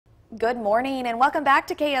Good morning and welcome back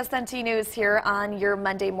to KSNT News here on your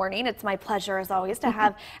Monday morning. It's my pleasure as always to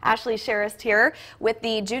have Ashley Sherrist here with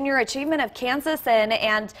the Junior Achievement of Kansas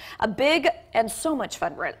and a big and so much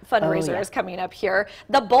fundraiser is coming up here,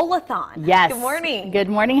 the Bowl-A-Thon. Yes. Good morning. Good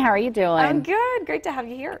morning. How are you doing? I'm good. Great to have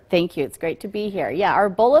you here. Thank you. It's great to be here. Yeah, our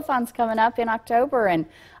Bowl-A-Thon's coming up in October, and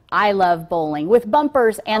I love bowling with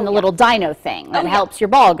bumpers and the little dino thing that helps your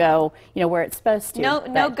ball go, where it's supposed to.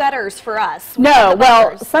 No gutters for us. No,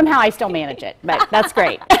 well, somehow I still manage it, but that's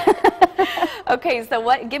great. Okay,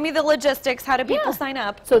 so give me the logistics. How do people sign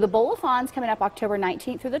up? So the Bowl-A-Thon's coming up October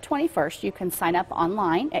 19th through the 21st. You can sign up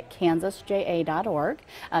online at kansasja.org.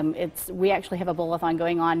 We actually have a Bowl-A-Thon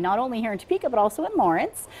going on not only here in Topeka, but also in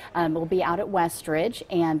Lawrence. We'll be out at Westridge,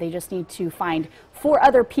 and they just need to find 4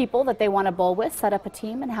 other people that they want to bowl with, set up a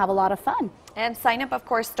team, and have a lot of fun. And sign up, of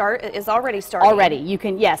course, is already starting. Already. You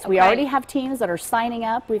can, yes, we already have teams that are signing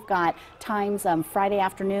up. We've got times Friday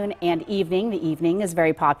afternoon and evening. The evening is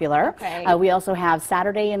very popular. Okay. We also have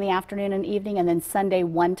Saturday in the afternoon and evening, and then Sunday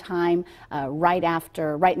one time right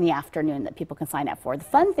in the afternoon that people can sign up for. The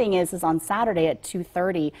fun thing is on Saturday at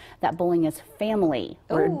 2:30, that bowling is family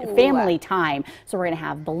time. So we're going to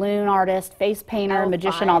have balloon artist, face painter,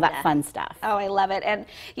 magician, all that fun stuff. Oh, I love it. And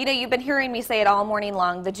you've been hearing me say it all morning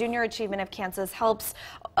long. The Junior Achievement of Kansas helps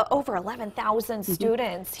over 11,000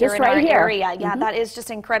 students here in our area. Yeah, that is just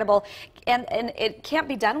incredible. And it can't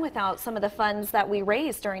be done without some of the funds that we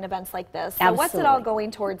raise during events like this. So what's it all going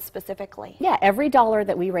towards specifically? Yeah, every dollar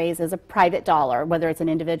that we raise is a private dollar, whether it's an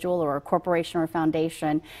individual or a corporation or a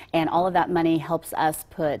foundation, and all of that money helps us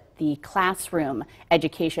put the classroom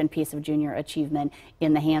education piece of Junior Achievement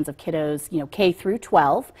in the hands of kiddos, K through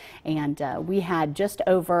 12. And we had just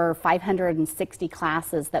over 560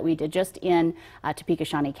 classes that we did just in Topeka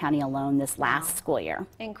Shawnee County alone this last school year.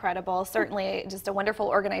 Incredible. Certainly just a wonderful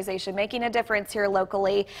organization making a difference here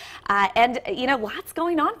locally. And lots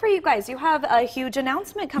going on for you guys. You have a huge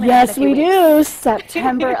announcement coming up in a few weeks. Yes, we do.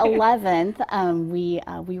 September 11th,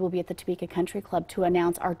 we will be at the Topeka Country Club to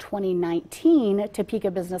announce our 2019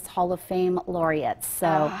 Topeka Business Hall of Fame laureates.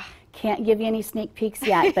 So can't give you any sneak peeks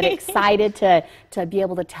yet, but excited to be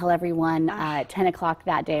able to tell everyone at 10 o'clock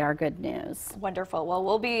that day our good news. Wonderful. Well,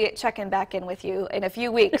 we'll be checking back in with you in a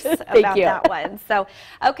few weeks about that one. So,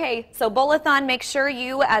 okay, so Bowl-A-Thon, make sure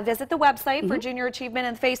you visit the website for Junior Achievement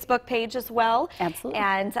and Facebook page as well. Absolutely.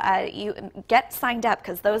 And you get signed up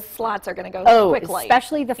because those slots are going to go quickly.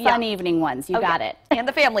 Especially the fun evening ones. You got it. And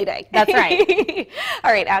the family day. That's right.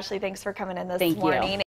 All right, Ashley, thanks for coming in this morning.